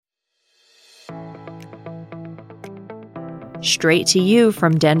Straight to you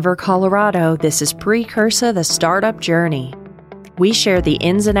from Denver, Colorado, this is Precursa, the Startup Journey. We share the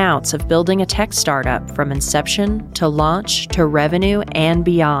ins and outs of building a tech startup from inception to launch to revenue and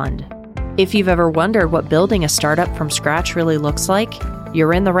beyond. If you've ever wondered what building a startup from scratch really looks like,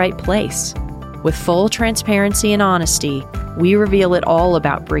 you're in the right place. With full transparency and honesty, we reveal it all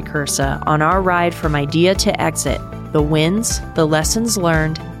about Precursa on our ride from idea to exit, the wins, the lessons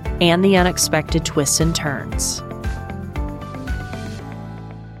learned, and the unexpected twists and turns.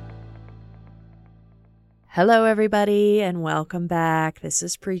 Hello, everybody, and welcome back. This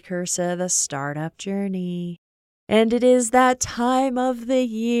is Precursa, the Startup Journey. And it is that time of the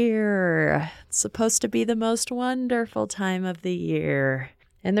year. It's supposed to be the most wonderful time of the year.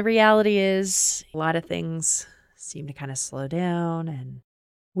 And the reality is, a lot of things seem to kind of slow down. And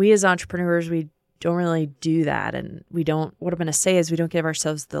we as entrepreneurs, we don't really do that. And what I'm going to say is we don't give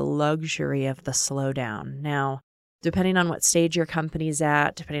ourselves the luxury of the slowdown. Now, depending on what stage your company's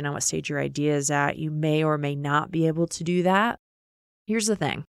at, depending on what stage your idea is at, you may or may not be able to do that. Here's the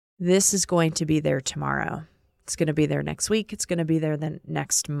thing. This is going to be there tomorrow. It's going to be there next week. It's going to be there the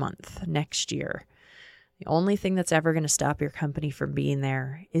next month, next year. The only thing that's ever going to stop your company from being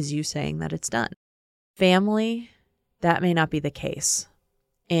there is you saying that it's done. Family, that may not be the case.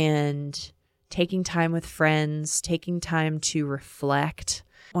 And taking time with friends, taking time to reflect.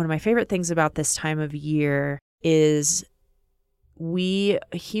 One of my favorite things about this time of year is we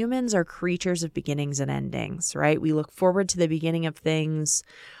humans are creatures of beginnings and endings, right? We look forward to the beginning of things.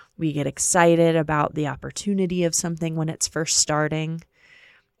 We get excited about the opportunity of something when it's first starting.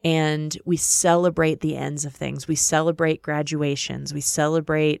 And we celebrate the ends of things. We celebrate graduations. We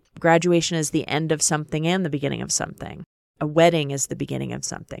celebrate graduation as the end of something and the beginning of something. A wedding is the beginning of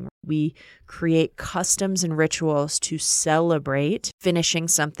something. We create customs and rituals to celebrate finishing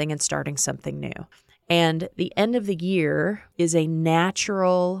something and starting something new. And the end of the year is a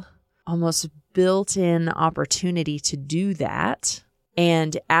natural, almost built-in opportunity to do that.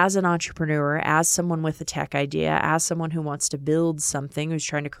 And as an entrepreneur, as someone with a tech idea, as someone who wants to build something, who's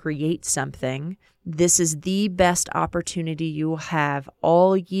trying to create something, this is the best opportunity you will have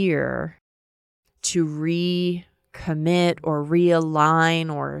all year to recommit or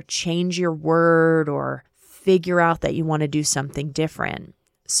realign or change your word or figure out that you want to do something different.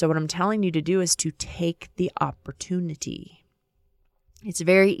 So what I'm telling you to do is to take the opportunity. It's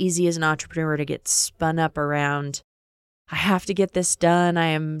very easy as an entrepreneur to get spun up around, I have to get this done. I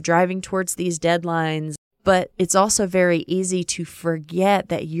am driving towards these deadlines. But it's also very easy to forget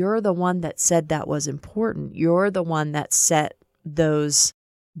that you're the one that said that was important. You're the one that set those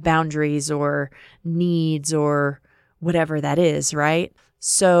boundaries or needs or whatever that is, right?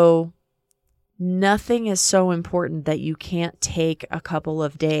 So nothing is so important that you can't take a couple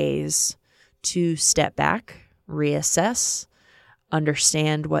of days to step back, reassess,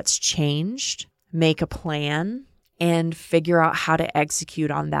 understand what's changed, make a plan, and figure out how to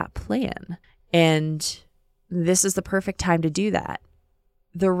execute on that plan. And this is the perfect time to do that.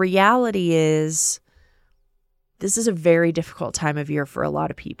 The reality is, this is a very difficult time of year for a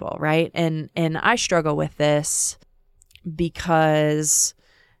lot of people, right? And I struggle with this because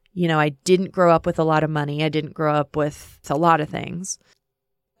I didn't grow up with a lot of money. I didn't grow up with a lot of things.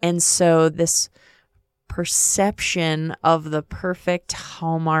 And so this perception of the perfect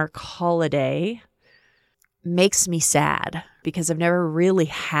Hallmark holiday makes me sad because I've never really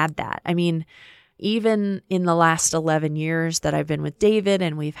had that. I mean, even in the last 11 years that I've been with David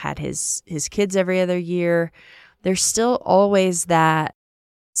and we've had his kids every other year, there's still always that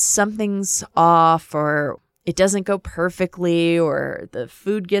something's off or it doesn't go perfectly or the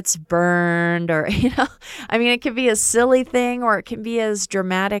food gets burned or, it can be a silly thing or it can be as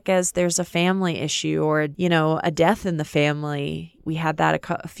dramatic as there's a family issue or, a death in the family. We had that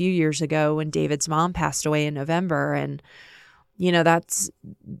a few years ago when David's mom passed away in November. And, that's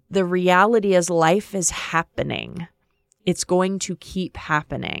the reality is life is happening. It's going to keep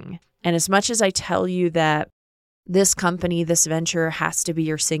happening. And as much as I tell you that this company, this venture has to be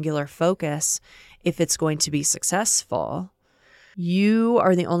your singular focus, if it's going to be successful, you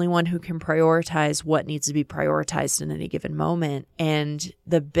are the only one who can prioritize what needs to be prioritized in any given moment. And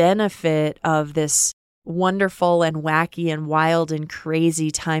the benefit of this wonderful and wacky and wild and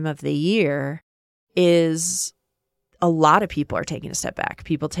crazy time of the year is a lot of people are taking a step back.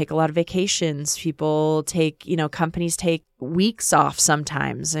 People take a lot of vacations. People take, companies take weeks off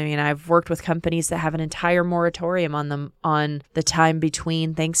sometimes. I mean, I've worked with companies that have an entire moratorium on the time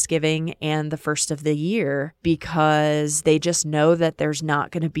between Thanksgiving and the first of the year because they just know that there's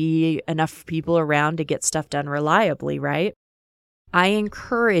not going to be enough people around to get stuff done reliably, right? I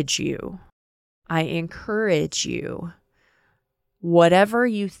encourage you Whatever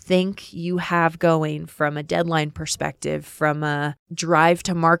you think you have going from a deadline perspective, from a drive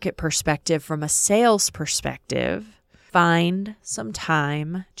to market perspective, from a sales perspective, find some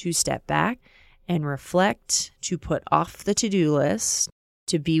time to step back and reflect, to put off the to-do list,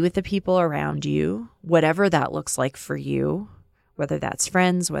 to be with the people around you, whatever that looks like for you, whether that's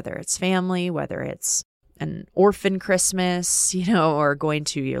friends, whether it's family, whether it's an orphan Christmas, or going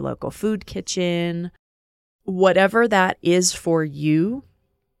to your local food kitchen. Whatever that is for you,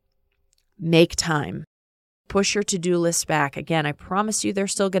 make time. Push your to-do list back. Again, I promise you they're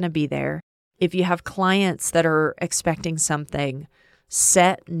still going to be there. If you have clients that are expecting something,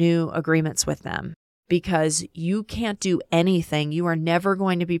 set new agreements with them, because you can't do anything. You are never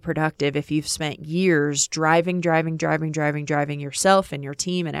going to be productive if you've spent years driving yourself and your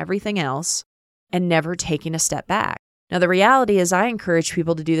team and everything else and never taking a step back. Now, the reality is I encourage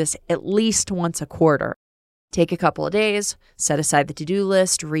people to do this at least once a quarter. Take a couple of days, set aside the to-do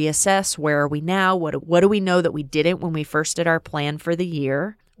list, reassess, where are we now? What do we know that we didn't when we first did our plan for the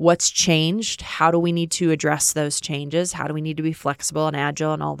year? What's changed? How do we need to address those changes? How do we need to be flexible and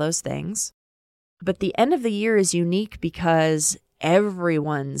agile and all those things? But the end of the year is unique because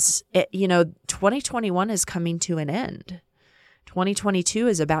 2021 is coming to an end. 2022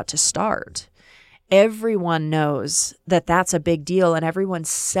 is about to start. Everyone knows that that's a big deal and everyone's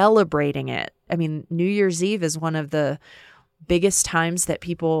celebrating it. I mean, New Year's Eve is one of the biggest times that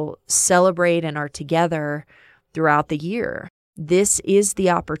people celebrate and are together throughout the year. This is the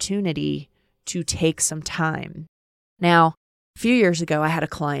opportunity to take some time. Now, a few years ago, I had a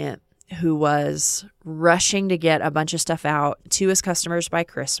client who was rushing to get a bunch of stuff out to his customers by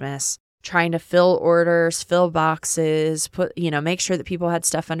Christmas, trying to fill orders, fill boxes, make sure that people had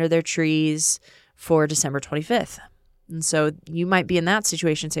stuff under their trees for December 25th. And so you might be in that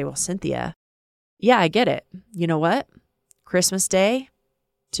situation and say, well, Cynthia, yeah, I get it. You know what? Christmas Day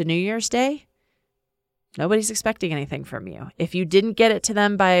to New Year's Day, nobody's expecting anything from you. If you didn't get it to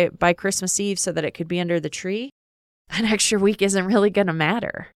them by Christmas Eve so that it could be under the tree, an extra week isn't really going to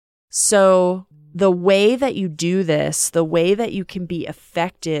matter. So the way that you do this, the way that you can be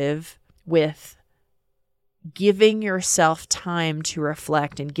effective with giving yourself time to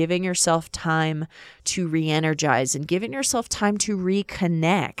reflect and giving yourself time to re-energize and giving yourself time to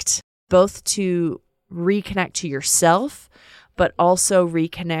reconnect, both to reconnect to yourself, but also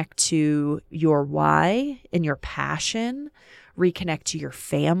reconnect to your why and your passion, reconnect to your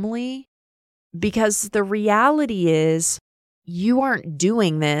family. Because the reality is you aren't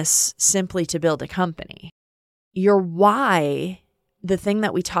doing this simply to build a company. Your why, the thing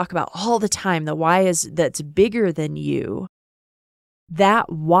that we talk about all the time, the why that's bigger than you,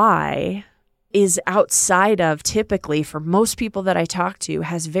 that why is outside of, typically for most people that I talk to,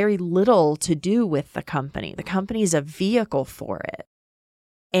 has very little to do with the company. The company is a vehicle for it.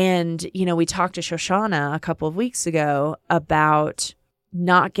 And, we talked to Shoshana a couple of weeks ago about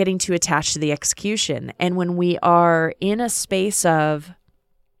not getting too attached to the execution. And when we are in a space of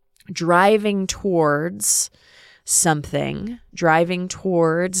driving towards something, driving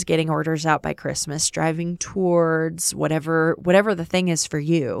towards getting orders out by Christmas, driving towards whatever the thing is for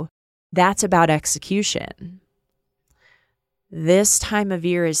you, that's about execution. This time of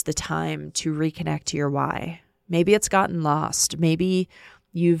year is the time to reconnect to your why. Maybe it's gotten lost. Maybe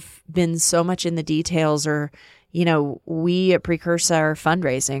you've been so much in the details, or we at Precursor are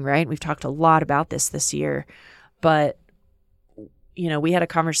fundraising, right? We've talked a lot about this year, but we had a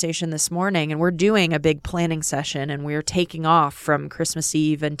conversation this morning and we're doing a big planning session and we're taking off from Christmas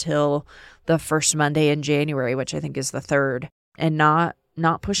Eve until the first Monday in January, which I think is the 3rd, and not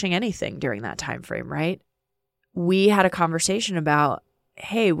pushing anything during that time frame, right? We had a conversation about,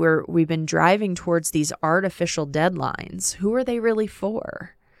 hey, we've been driving towards these artificial deadlines. Who are they really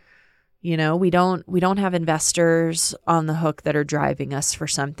for? We don't have investors on the hook that are driving us for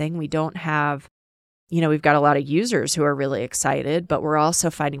something. We don't have, we've got a lot of users who are really excited, but we're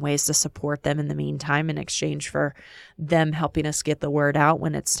also finding ways to support them in the meantime in exchange for them helping us get the word out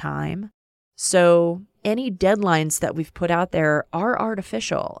when it's time. So any deadlines that we've put out there are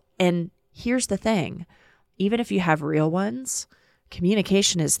artificial. And here's the thing, even if you have real ones,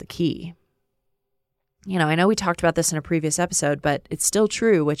 communication is the key. I know we talked about this in a previous episode, but it's still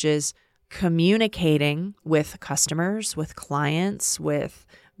true, which is communicating with customers, with clients, with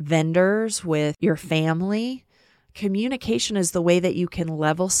vendors, with your family. Communication is the way that you can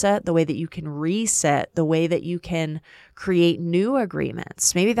level set, the way that you can reset, the way that you can create new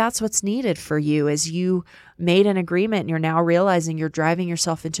agreements. Maybe that's what's needed for you, as you made an agreement and you're now realizing you're driving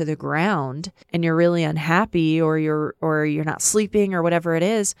yourself into the ground and you're really unhappy, or you're not sleeping, or whatever it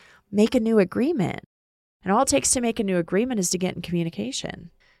is. Make a new agreement. And all it takes to make a new agreement is to get in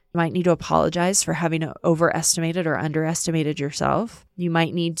communication. You might need to apologize for having overestimated or underestimated yourself. You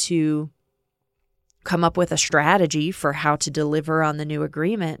might need to come up with a strategy for how to deliver on the new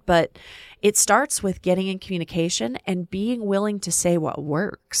agreement. But it starts with getting in communication and being willing to say what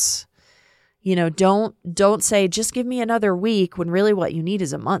works. Don't say, just give me another week, when really what you need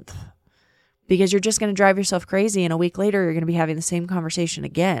is a month. Because you're just going to drive yourself crazy, and a week later, you're going to be having the same conversation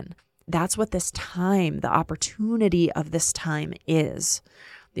again. That's what this time, the opportunity of this time is.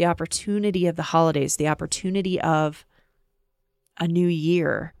 The opportunity of the holidays, the opportunity of a new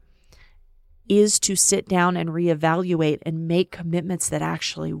year is to sit down and reevaluate and make commitments that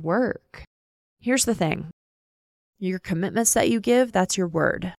actually work. Here's the thing. Your commitments that you give, that's your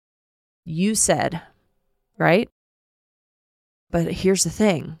word. You said, right? But here's the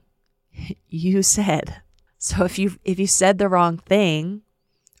thing. You said. So if you said the wrong thing,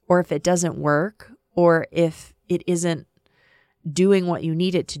 or if it doesn't work, or if it isn't doing what you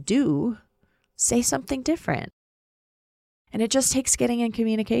need it to do, say something different. And it just takes getting in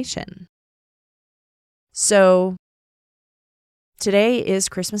communication. So today is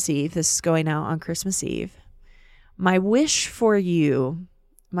Christmas Eve. This is going out on Christmas Eve. My wish for you,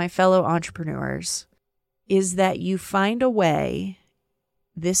 my fellow entrepreneurs, is that you find a way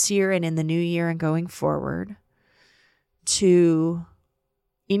this year and in the new year and going forward to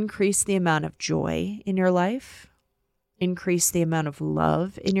increase the amount of joy in your life, increase the amount of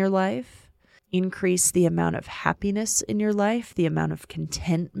love in your life, increase the amount of happiness in your life, the amount of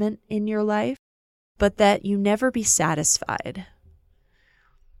contentment in your life, but that you never be satisfied.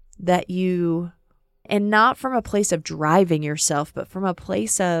 And not from a place of driving yourself, but from a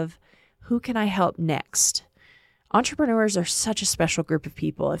place of, who can I help next? Entrepreneurs are such a special group of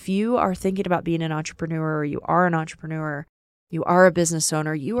people. If you are thinking about being an entrepreneur, or you are an entrepreneur, you are a business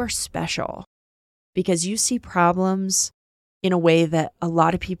owner, you are special because you see problems in a way that a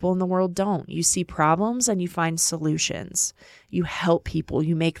lot of people in the world don't. You see problems and you find solutions. You help people.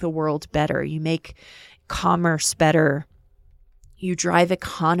 You make the world better. You make commerce better. You drive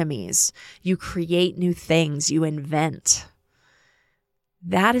economies. You create new things. You invent.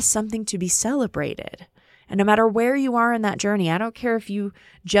 That is something to be celebrated. And no matter where you are in that journey, I don't care if you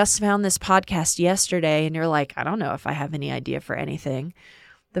just found this podcast yesterday and you're like, I don't know if I have any idea for anything.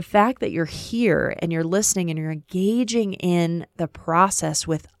 The fact that you're here and you're listening and you're engaging in the process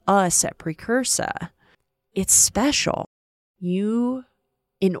with us at Precursa, it's special.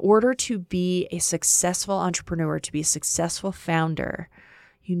 In order to be a successful entrepreneur, to be a successful founder,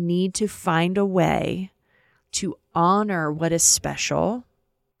 you need to find a way to honor what is special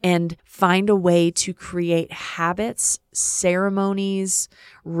and find a way to create habits, ceremonies,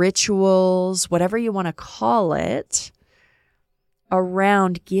 rituals, whatever you want to call it,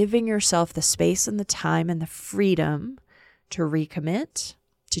 around giving yourself the space and the time and the freedom to recommit,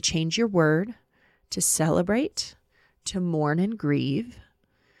 to change your word, to celebrate, to mourn and grieve.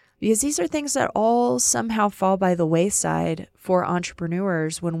 Because these are things that all somehow fall by the wayside for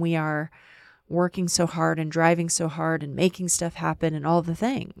entrepreneurs when we are working so hard and driving so hard and making stuff happen and all the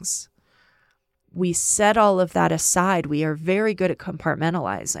things. We set all of that aside. We are very good at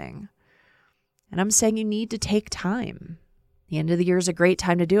compartmentalizing. And I'm saying you need to take time. The end of the year is a great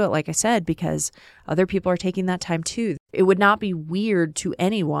time to do it, like I said, because other people are taking that time too. It would not be weird to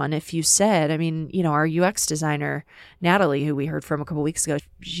anyone if you said, our UX designer, Natalie, who we heard from a couple weeks ago,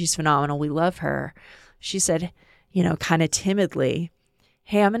 she's phenomenal. We love her. She said, kind of timidly,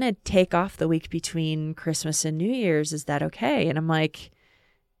 hey, I'm going to take off the week between Christmas and New Year's. Is that okay? And I'm like,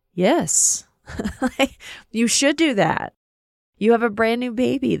 yes, you should do that. You have a brand new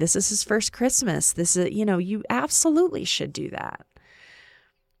baby. This is his first Christmas. You absolutely should do that.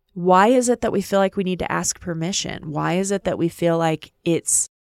 Why is it that we feel like we need to ask permission? Why is it that we feel like it's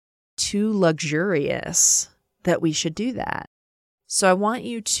too luxurious that we should do that? So I want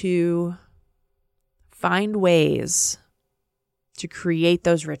you to find ways to create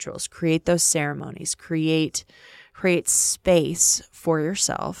those rituals, create those ceremonies, create space for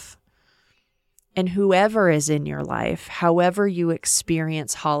yourself. And whoever is in your life, however you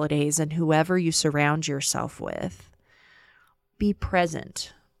experience holidays and whoever you surround yourself with, be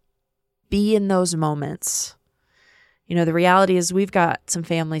present. Be in those moments. The reality is we've got some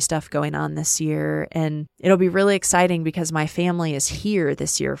family stuff going on this year, and it'll be really exciting because my family is here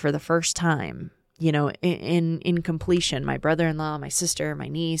this year for the first time, in completion. My brother-in-law, my sister, my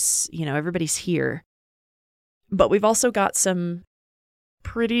niece, everybody's here. But we've also got some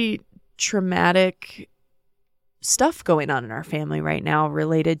pretty traumatic stuff going on in our family right now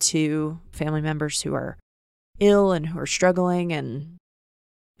related to family members who are ill and who are struggling. And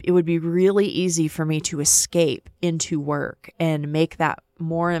it would be really easy for me to escape into work and make that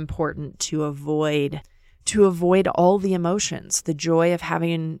more important to avoid all the emotions, the joy of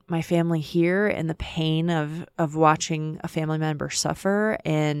having my family here and the pain of watching a family member suffer,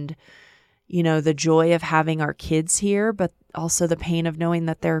 and, the joy of having our kids here, but also the pain of knowing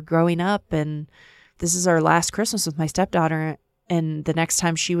that they're growing up and this is our last Christmas with my stepdaughter, and the next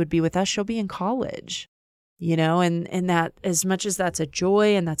time she would be with us, she'll be in college, and that, as much as that's a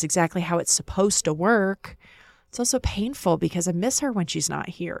joy and that's exactly how it's supposed to work, it's also painful because I miss her when she's not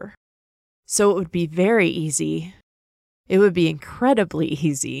here. So it would be very easy. It would be incredibly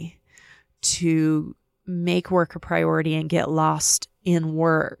easy to make work a priority and get lost in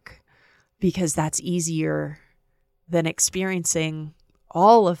work because that's easier than experiencing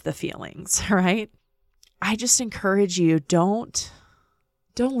all of the feelings, right? I just encourage you, don't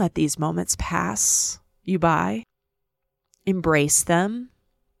let these moments pass you by. Embrace them.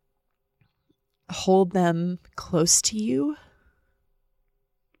 Hold them close to you.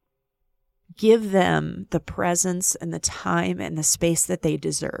 Give them the presence and the time and the space that they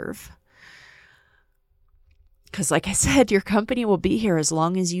deserve. Because like I said, your company will be here as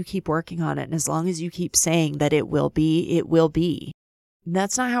long as you keep working on it and as long as you keep saying that it will be, it will be. And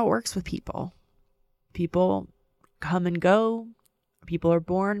that's not how it works with people. People come and go. People are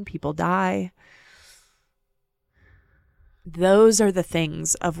born. People die. Those are the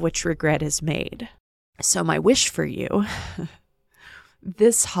things of which regret is made. So my wish for you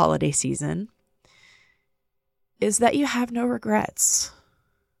this holiday season is that you have no regrets.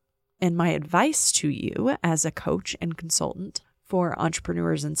 And my advice to you as a coach and consultant for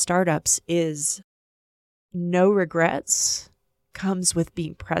entrepreneurs and startups is no regrets comes with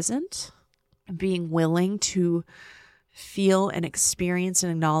being present, being willing to feel and experience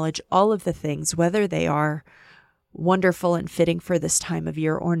and acknowledge all of the things, whether they are wonderful and fitting for this time of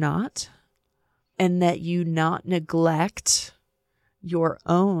year or not, and that you not neglect your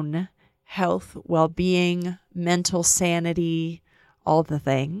own health, well-being, mental sanity, all the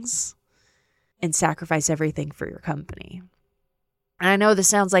things, and sacrifice everything for your company. And I know this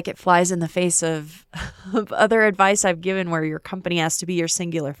sounds like it flies in the face of other advice I've given where your company has to be your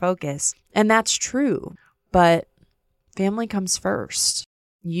singular focus. And that's true, but family comes first.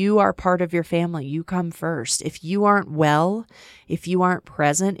 You are part of your family. You come first. If you aren't well, if you aren't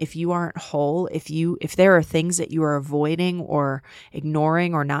present, if you aren't whole, if there are things that you are avoiding or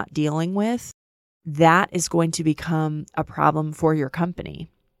ignoring or not dealing with, that is going to become a problem for your company.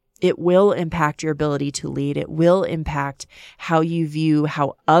 It will impact your ability to lead. It will impact how you view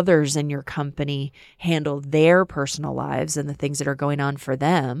how others in your company handle their personal lives and the things that are going on for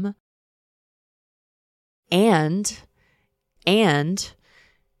them. And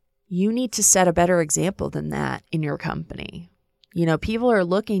you need to set a better example than that in your company. People are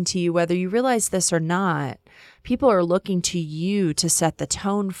looking to you, whether you realize this or not, people are looking to you to set the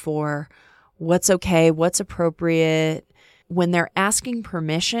tone for what's okay, what's appropriate. When they're asking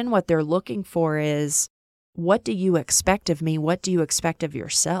permission, what they're looking for is, what do you expect of me? What do you expect of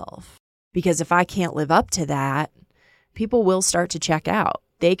yourself? Because if I can't live up to that, people will start to check out.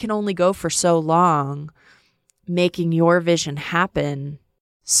 They can only go for so long making your vision happen.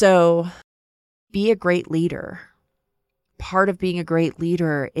 So be a great leader. Part of being a great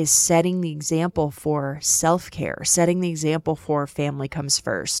leader is setting the example for self-care, setting the example for family comes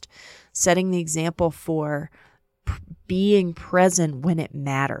first, setting the example for being present when it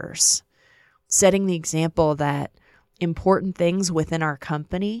matters, setting the example that important things within our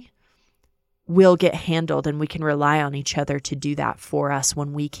company will get handled and we can rely on each other to do that for us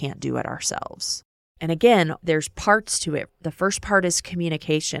when we can't do it ourselves. And again, there's parts to it. The first part is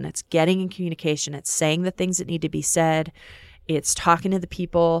communication. It's getting in communication. It's saying the things that need to be said. It's talking to the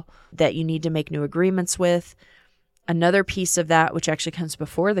people that you need to make new agreements with. Another piece of that, which actually comes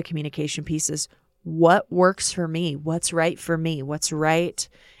before the communication piece, is what works for me? What's right for me? What's right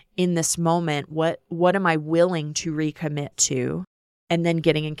in this moment? What am I willing to recommit to? And then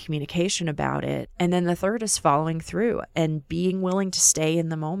getting in communication about it. And then the third is following through and being willing to stay in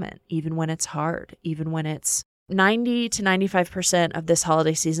the moment, even when it's hard, even when it's 90 to 95% of this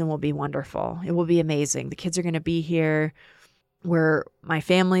holiday season will be wonderful. It will be amazing. The kids are going to be here. My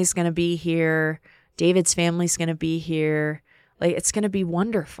family's going to be here. David's family's going to be here. It's going to be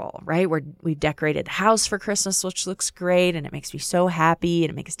wonderful, right? We've decorated the house for Christmas, which looks great. And it makes me so happy.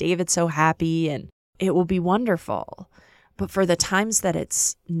 And it makes David so happy. And it will be wonderful. But for the times that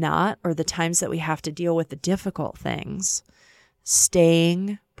it's not, or the times that we have to deal with the difficult things,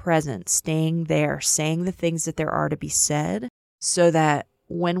 staying present, staying there, saying the things that there are to be said, so that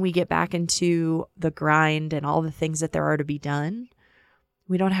when we get back into the grind and all the things that there are to be done,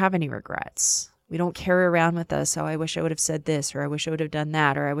 We don't have any regrets. We don't carry around with us, oh, I wish I would have said this, or I wish I would have done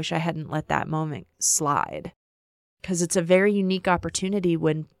that, or I wish I hadn't let that moment slide. Because it's a very unique opportunity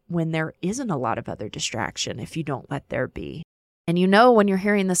when there isn't a lot of other distraction if you don't let there be. And you know when you're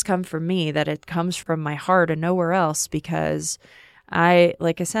hearing this come from me that it comes from my heart and nowhere else, because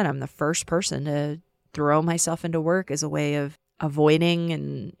like I said, I'm the first person to throw myself into work as a way of avoiding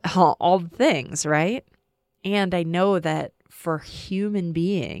and all the things, right? And I know that for human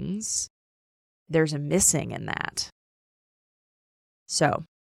beings, there's a missing in that. So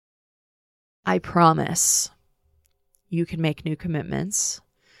I promise you can make new commitments.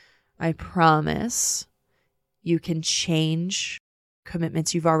 I promise you can change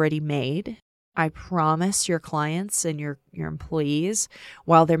commitments you've already made. I promise your clients and your employees,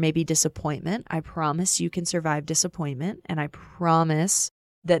 while there may be disappointment, I promise you can survive disappointment, and I promise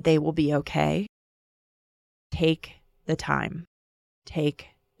that they will be okay. Take the time. Take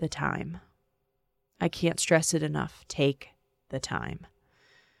the time. I can't stress it enough. Take the time.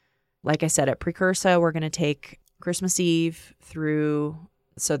 Like I said, at Precursa, we're going to take Christmas Eve through,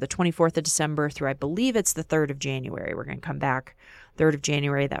 so the 24th of December through, I believe it's the 3rd of January. We're going to come back 3rd of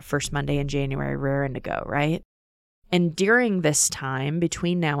January, that first Monday in January, raring to go, right? And during this time,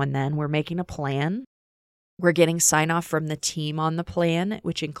 between now and then, we're making a plan. We're getting sign-off from the team on the plan,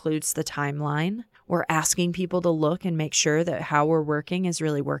 which includes the timeline. We're asking people to look and make sure that how we're working is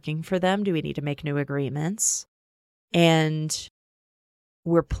really working for them. Do we need to make new agreements? And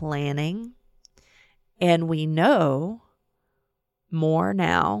we're planning. And we know more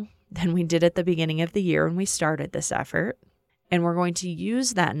now than we did at the beginning of the year when we started this effort. And we're going to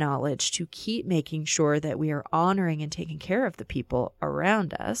use that knowledge to keep making sure that we are honoring and taking care of the people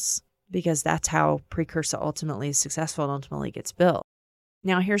around us, because that's how Precursa ultimately is successful and ultimately gets built.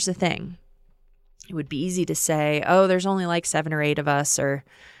 Now, here's the thing. It would be easy to say, oh, there's only like 7 or 8 of us, or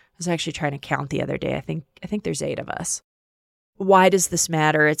I was actually trying to count the other day. I think there's 8 of us. Why does this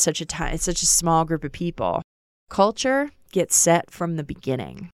matter? It's such a small group of people. Culture gets set from the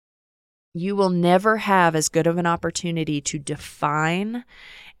beginning. You will never have as good of an opportunity to define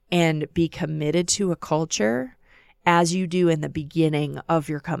and be committed to a culture as you do in the beginning of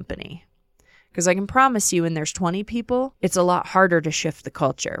your company. Because I can promise you, when there's 20 people, it's a lot harder to shift the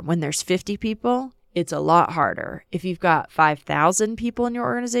culture. When there's 50 people, it's a lot harder. If you've got 5,000 people in your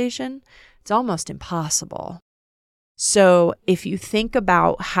organization, it's almost impossible. So if you think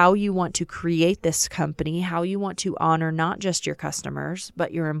about how you want to create this company, how you want to honor not just your customers,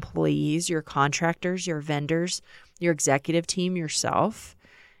 but your employees, your contractors, your vendors, your executive team, yourself,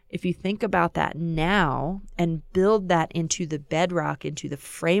 if you think about that now and build that into the bedrock, into the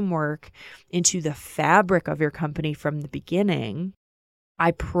framework, into the fabric of your company from the beginning,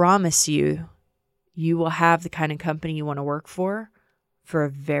 I promise you, you will have the kind of company you want to work for a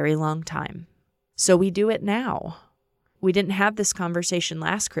very long time. So we do it now. We didn't have this conversation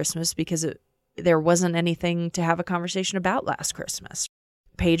last Christmas because there wasn't anything to have a conversation about last Christmas.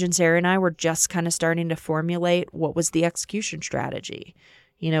 Paige and Sarah and I were just kind of starting to formulate what was the execution strategy.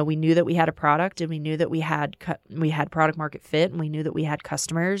 You know, we knew that we had a product, and we knew that we had product market fit, and we knew that we had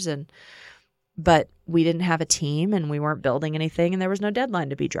customers, but we didn't have a team, and we weren't building anything, and there was no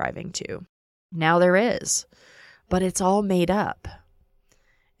deadline to be driving to. Now there is, but it's all made up.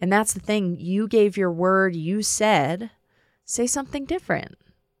 And that's the thing. You gave your word. You said, say something different.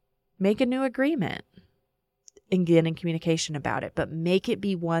 Make a new agreement and get in communication about it, but make it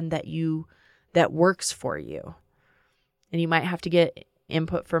be one that works for you. And you might have to get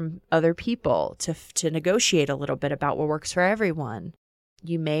input from other people to negotiate a little bit about what works for everyone.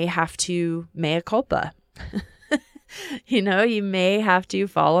 You may have to mea culpa. You may have to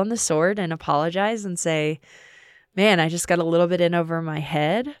fall on the sword and apologize and say, man, I just got a little bit in over my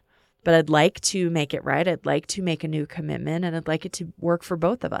head, but I'd like to make it right. I'd like to make a new commitment, and I'd like it to work for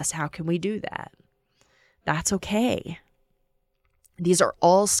both of us. How can we do that? That's okay. These are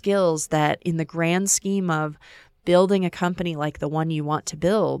all skills that, in the grand scheme of building a company like the one you want to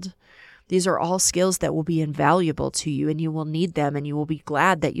build, these are all skills that will be invaluable to you, and you will need them, and you will be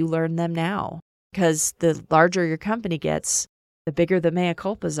glad that you learned them now. Because the larger your company gets, the bigger the mea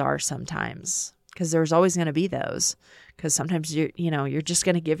culpas are sometimes, because there's always going to be those. Because sometimes you're just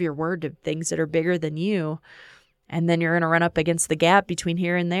going to give your word to things that are bigger than you, and then you're going to run up against the gap between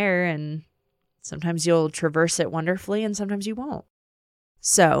here and there, and sometimes you'll traverse it wonderfully, and sometimes you won't.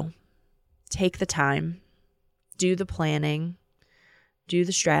 So take the time, do the planning, do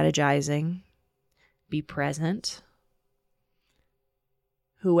the strategizing, be present.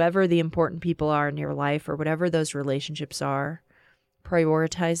 Whoever the important people are in your life, or whatever those relationships are,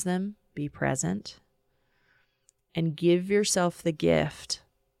 prioritize them, be present, and give yourself the gift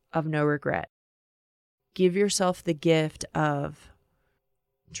of no regret. Give yourself the gift of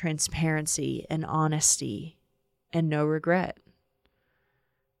transparency and honesty and no regret.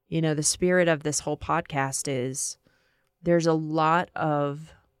 You know, the spirit of this whole podcast is there are a lot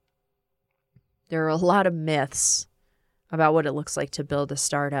of myths about what it looks like to build a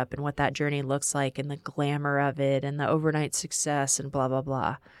startup and what that journey looks like and the glamour of it and the overnight success and blah, blah,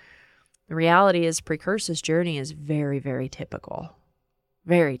 blah. The reality is Precursa's journey is very, very typical.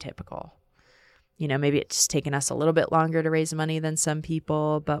 Very typical. You know, maybe it's taken us a little bit longer to raise money than some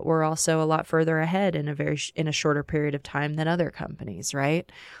people, but we're also a lot further ahead in a shorter period of time than other companies,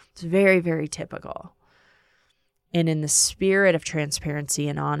 right? It's very, very typical. And in the spirit of transparency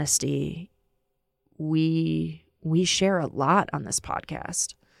and honesty, we share a lot on this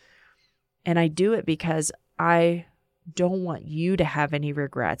podcast. And I do it because I don't want you to have any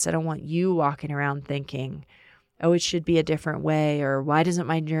regrets. I don't want you walking around thinking, oh, it should be a different way, or why doesn't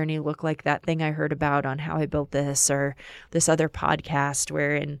my journey look like that thing I heard about on how I built this, or this other podcast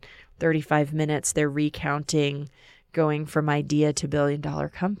where in 35 minutes they're recounting going from idea to billion-dollar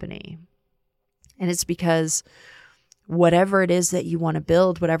company. And it's because whatever it is that you want to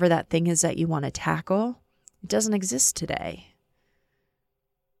build, whatever that thing is that you want to tackle, it doesn't exist today.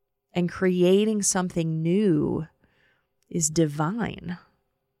 And creating something new is divine.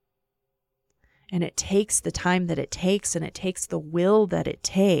 And it takes the time that it takes, and it takes the will that it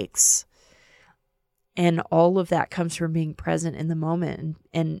takes. And all of that comes from being present in the moment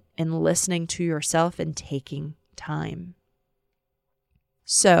and listening to yourself and taking time.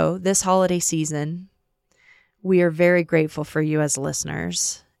 So this holiday season, we are very grateful for you as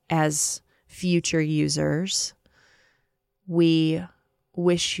listeners, as future users. We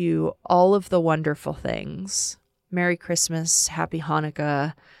wish you all of the wonderful things. Merry Christmas, Happy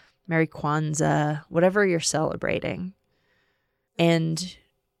Hanukkah, Merry Kwanzaa, whatever you're celebrating. And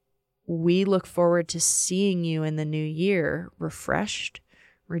we look forward to seeing you in the new year, refreshed,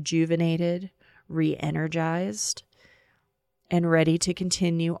 rejuvenated, re-energized, and ready to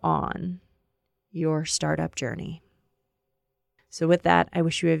continue on your startup journey. So with that, I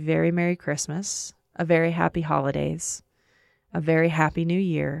wish you a very Merry Christmas, a very Happy Holidays, a very Happy New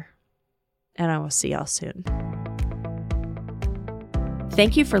Year, and I will see y'all soon.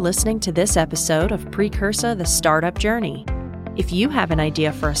 Thank you for listening to this episode of Precursa, the Startup Journey. If you have an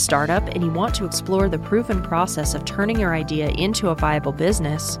idea for a startup and you want to explore the proven process of turning your idea into a viable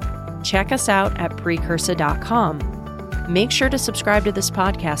business, check us out at Precursa.com. Make sure to subscribe to this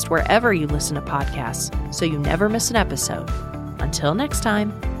podcast wherever you listen to podcasts so you never miss an episode. Until next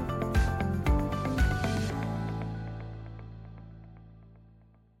time.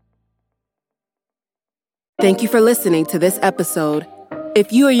 Thank you for listening to this episode.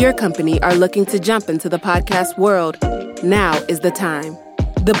 If you or your company are looking to jump into the podcast world, now is the time.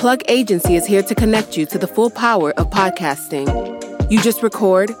 The Plug Agency is here to connect you to the full power of podcasting. You just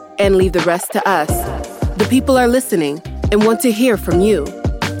record and leave the rest to us. The people are listening and want to hear from you.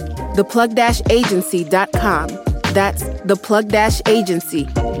 theplug-agency.com. That's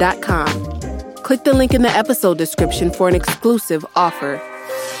theplug-agency.com. Click the link in the episode description for an exclusive offer.